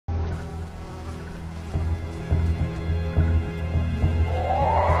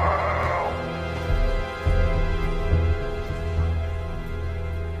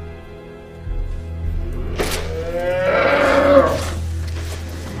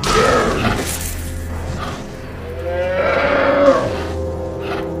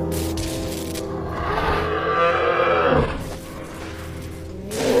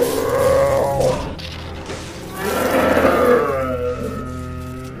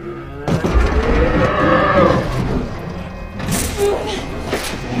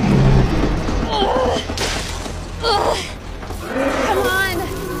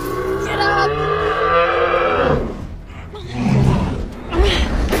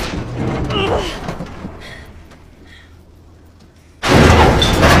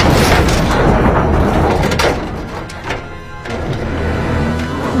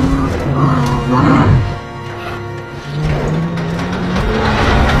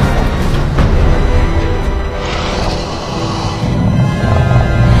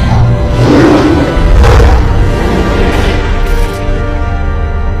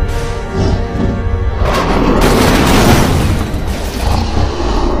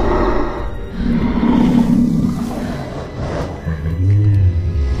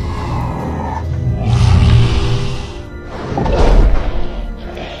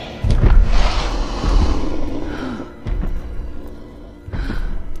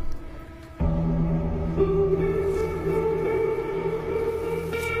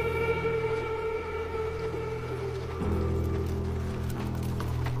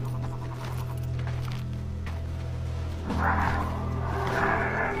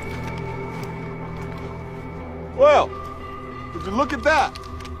Well, did you look at that?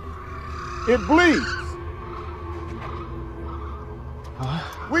 It bleeds.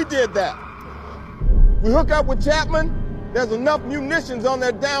 Huh? We did that. We hook up with Chapman, there's enough munitions on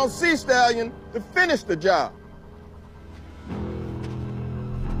that down sea stallion to finish the job.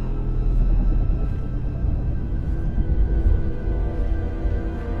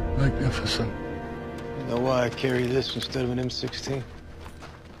 Magnificent. You know why I carry this instead of an M16?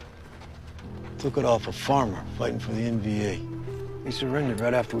 Took it off a farmer fighting for the NVA. He surrendered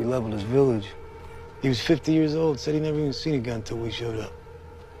right after we leveled his village. He was 50 years old, said he never even seen a gun until we showed up.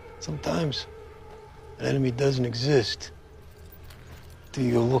 Sometimes an enemy doesn't exist till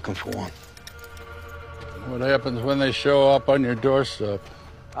you go looking for one. What happens when they show up on your doorstep?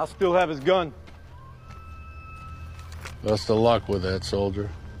 I'll still have his gun. Best of luck with that,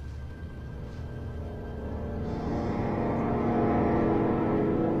 soldier.